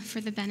freedom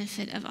for the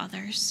benefit of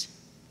others.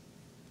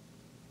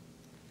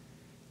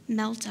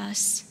 Melt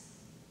us,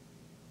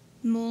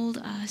 mold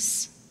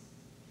us,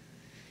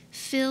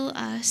 fill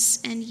us,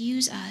 and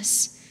use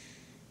us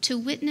to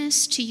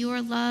witness to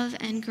your love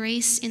and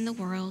grace in the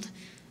world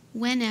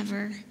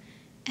whenever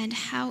and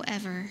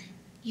however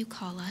you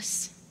call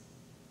us.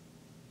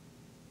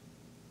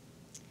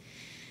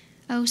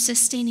 O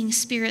sustaining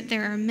Spirit,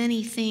 there are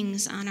many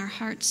things on our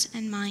hearts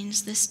and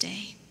minds this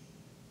day.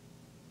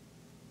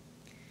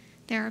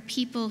 There are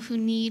people who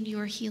need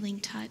your healing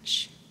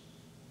touch,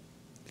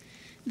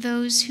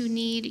 those who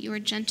need your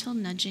gentle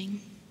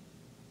nudging,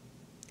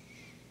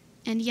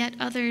 and yet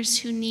others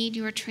who need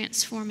your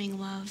transforming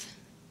love.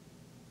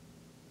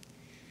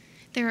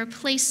 There are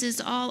places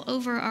all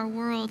over our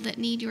world that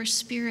need your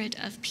spirit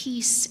of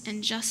peace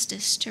and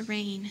justice to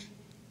reign.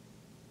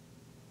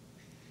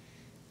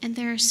 And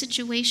there are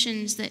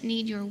situations that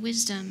need your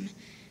wisdom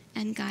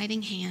and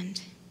guiding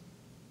hand.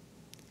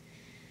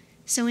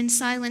 So in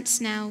silence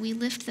now, we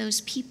lift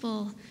those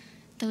people,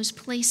 those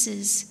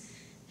places,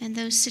 and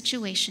those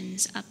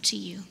situations up to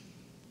you.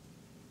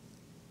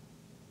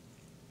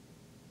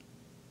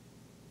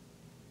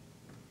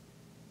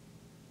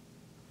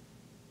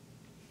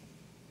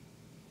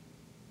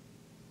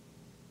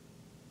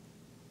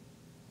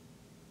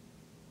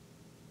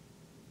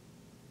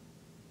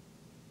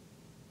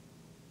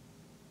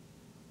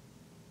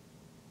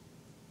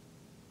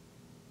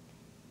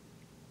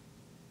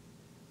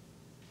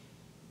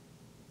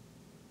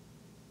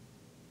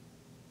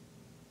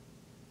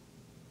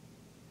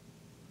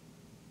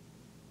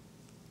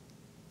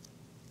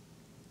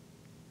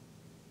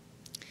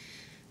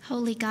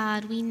 Holy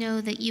God, we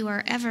know that you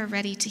are ever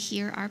ready to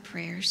hear our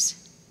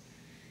prayers.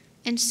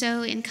 And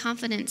so, in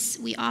confidence,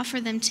 we offer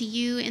them to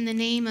you in the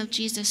name of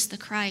Jesus the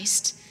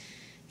Christ,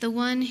 the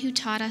one who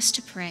taught us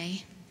to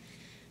pray.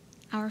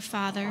 Our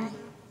Father,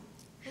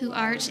 who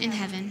art in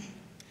heaven,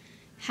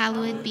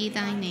 hallowed be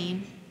thy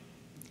name.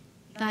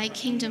 Thy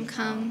kingdom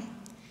come,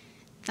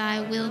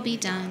 thy will be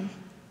done,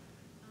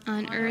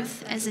 on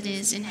earth as it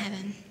is in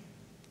heaven.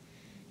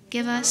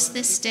 Give us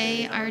this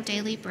day our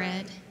daily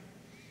bread,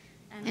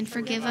 and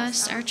forgive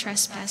us our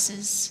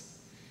trespasses,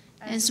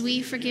 as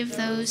we forgive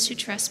those who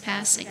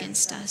trespass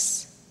against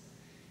us.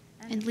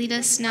 And lead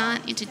us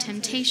not into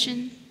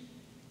temptation,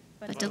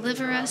 but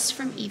deliver us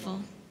from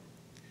evil.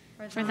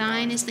 For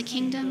thine is the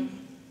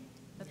kingdom,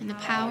 and the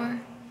power,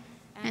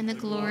 and the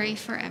glory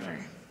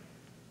forever.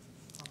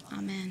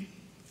 Amen.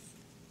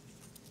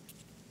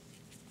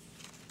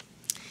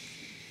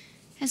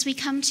 As we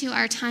come to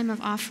our time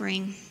of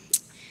offering,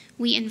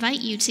 we invite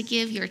you to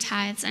give your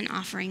tithes and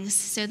offerings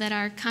so that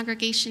our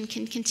congregation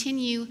can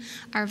continue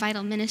our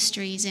vital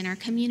ministries in our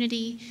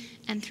community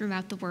and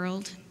throughout the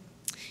world.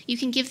 You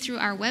can give through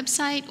our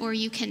website, or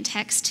you can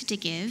text to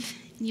give.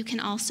 You can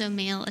also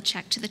mail a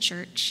check to the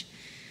church.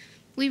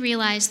 We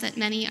realize that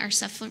many are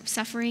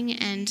suffering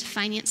and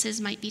finances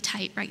might be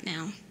tight right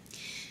now.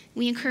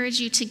 We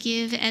encourage you to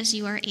give as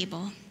you are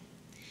able.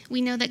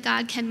 We know that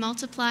God can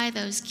multiply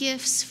those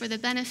gifts for the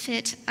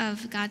benefit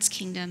of God's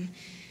kingdom.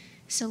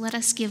 So let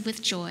us give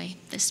with joy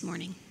this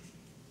morning.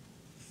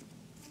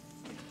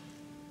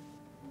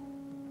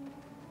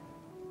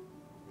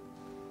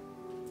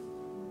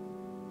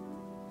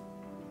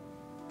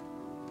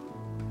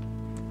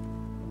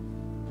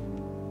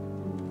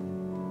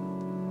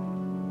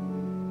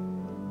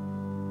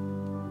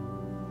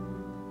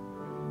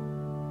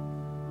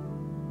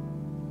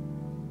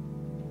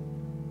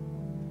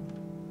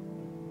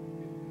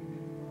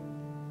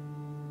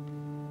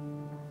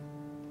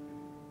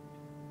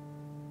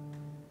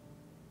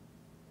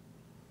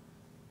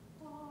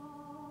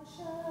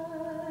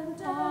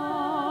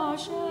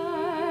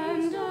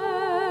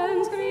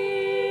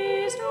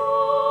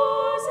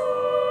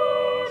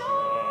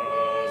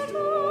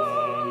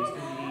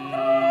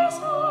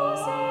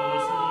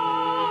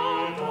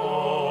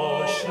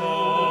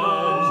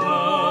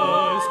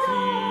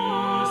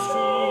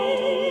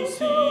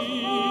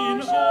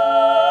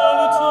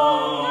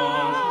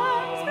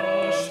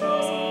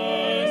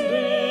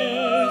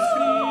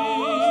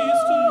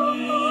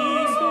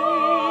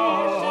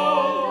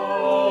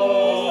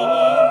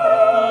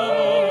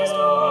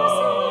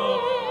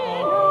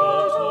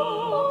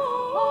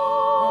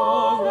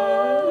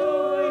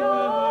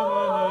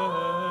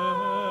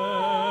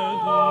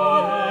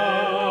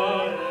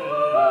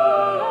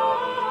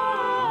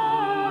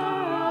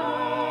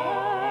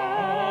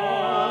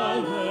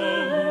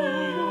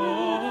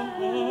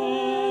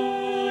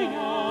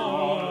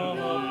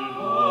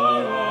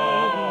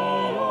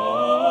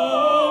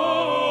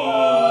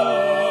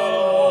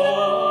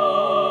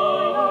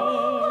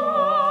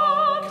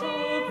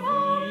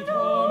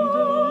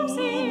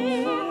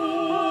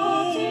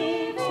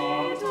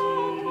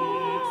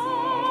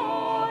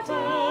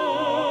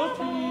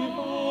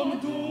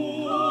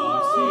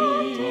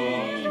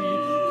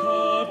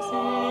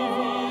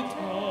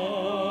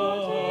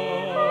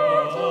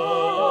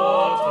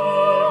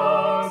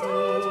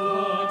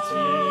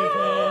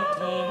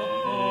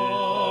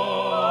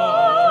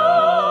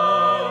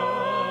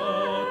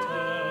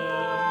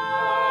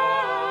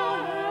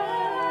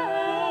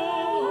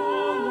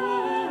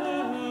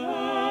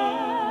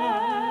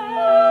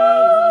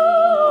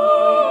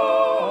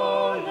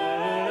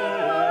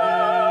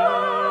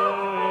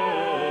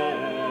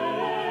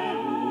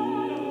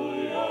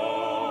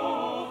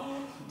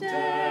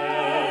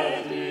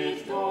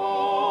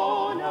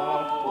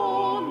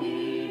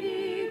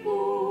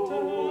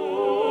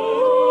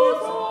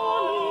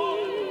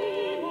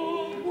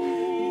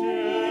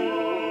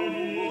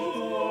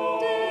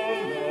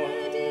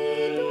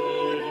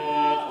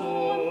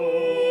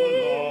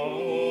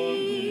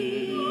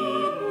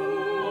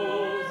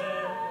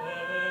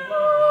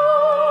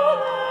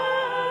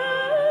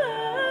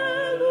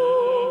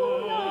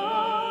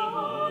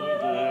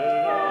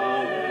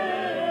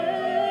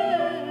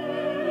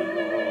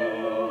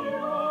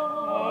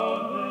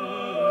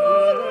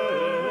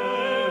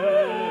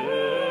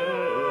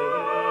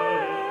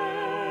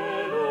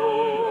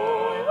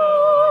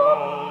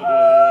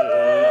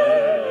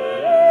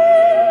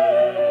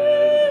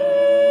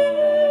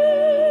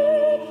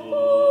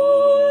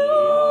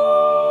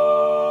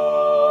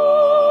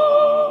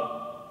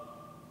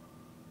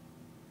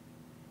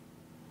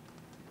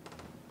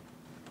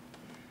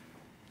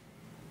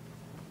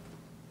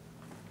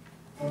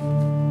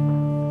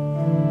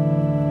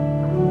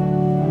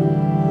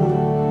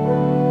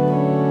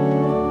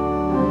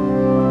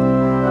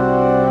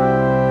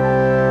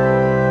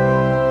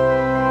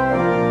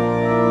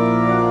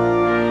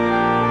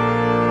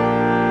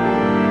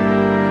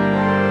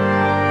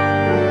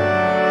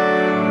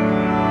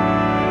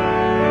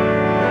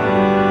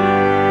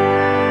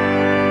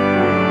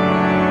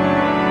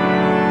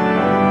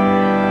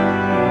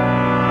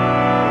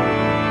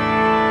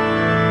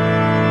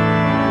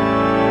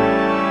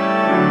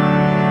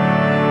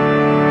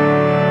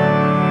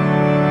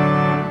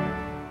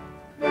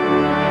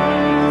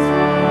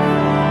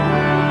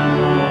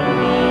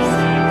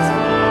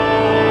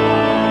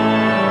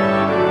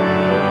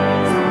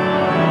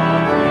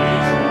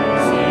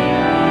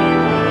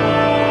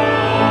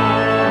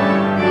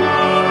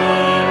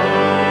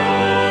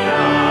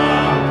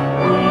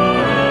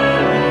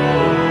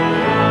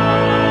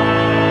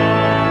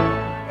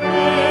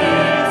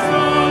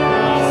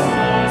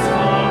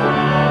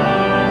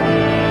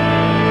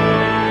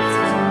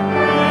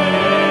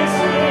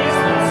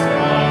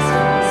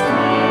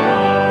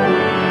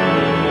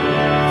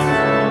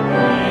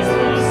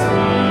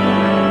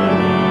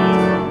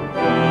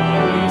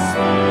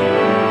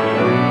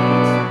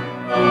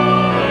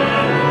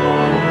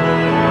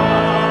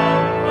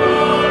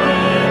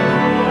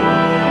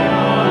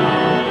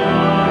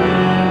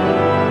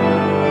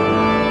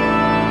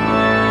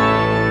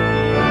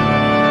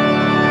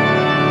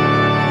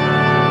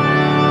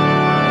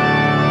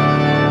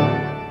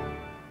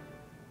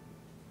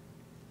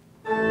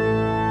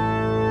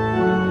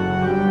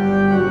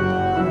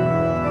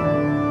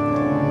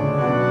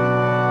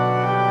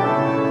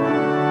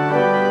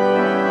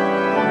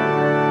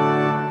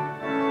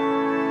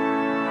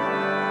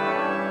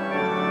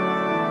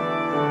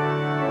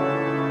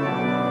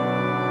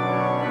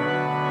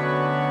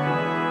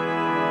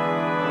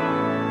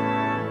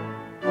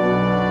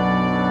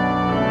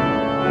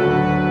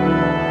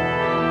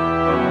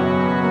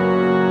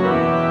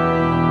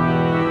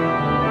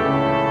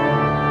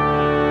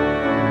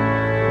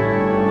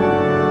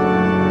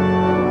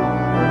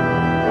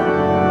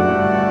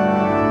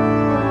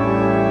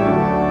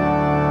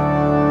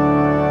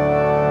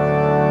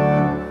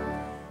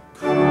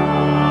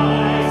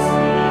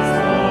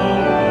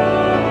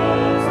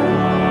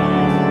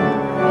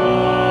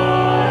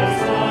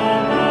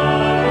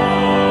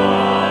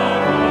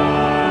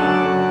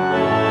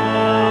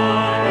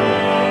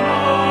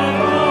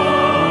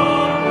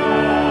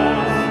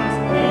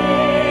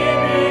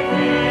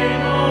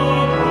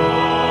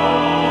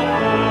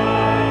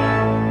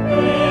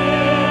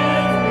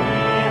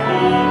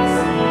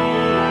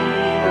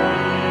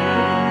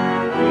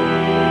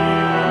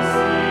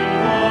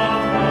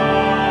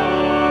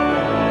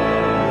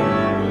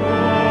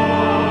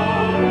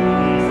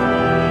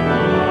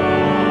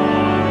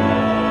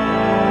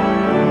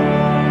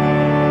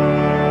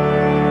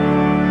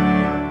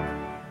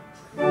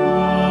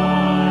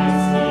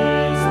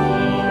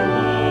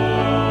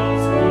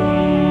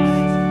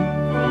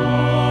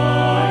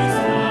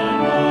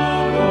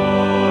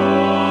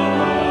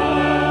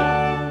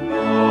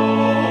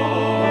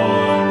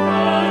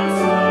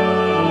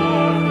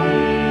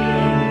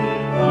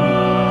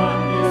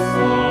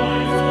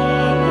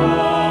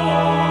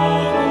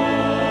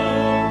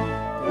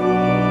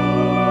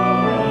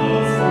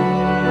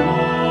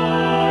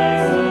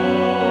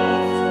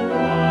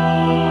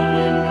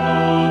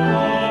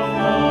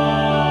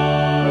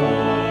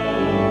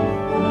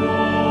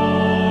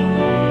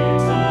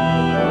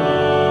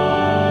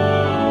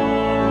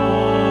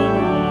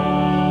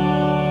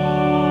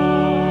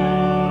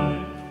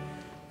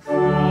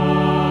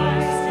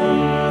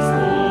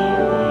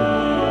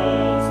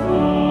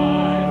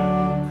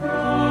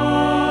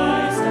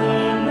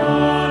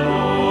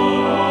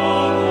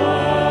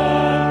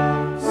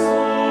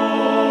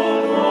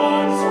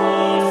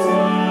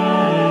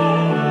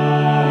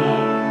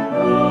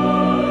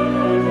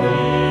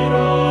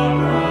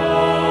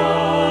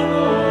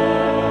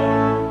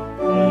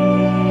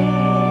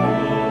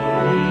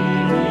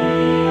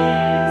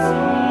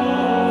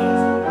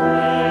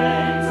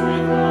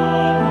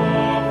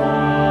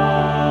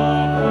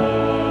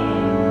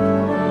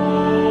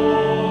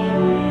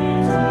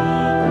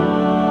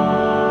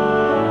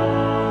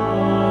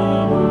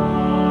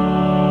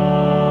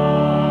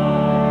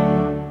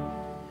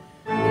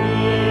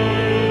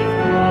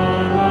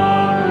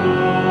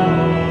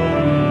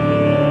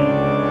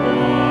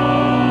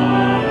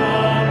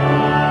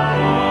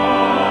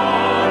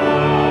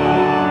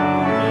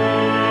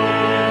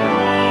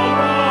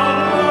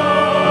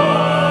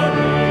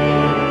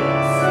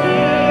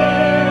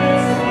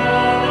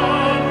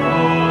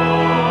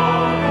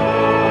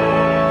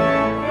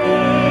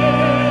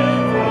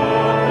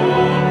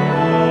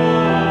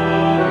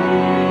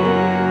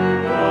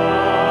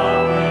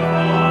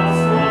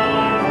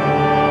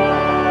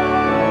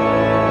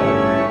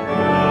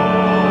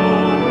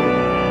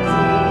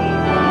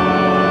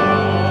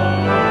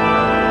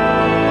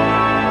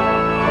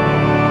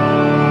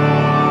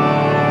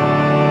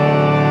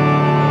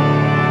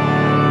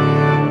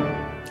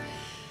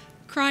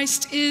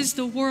 Christ is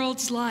the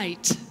world's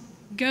light,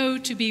 go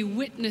to be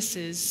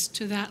witnesses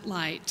to that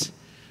light.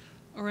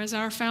 Or as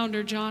our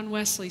founder John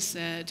Wesley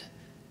said,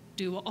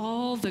 do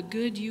all the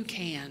good you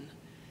can,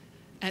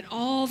 at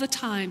all the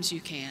times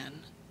you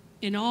can,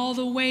 in all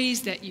the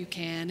ways that you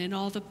can, in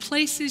all the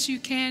places you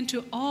can,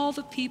 to all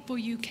the people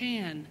you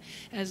can,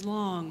 as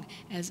long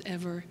as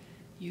ever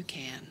you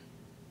can.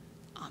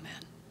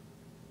 Amen.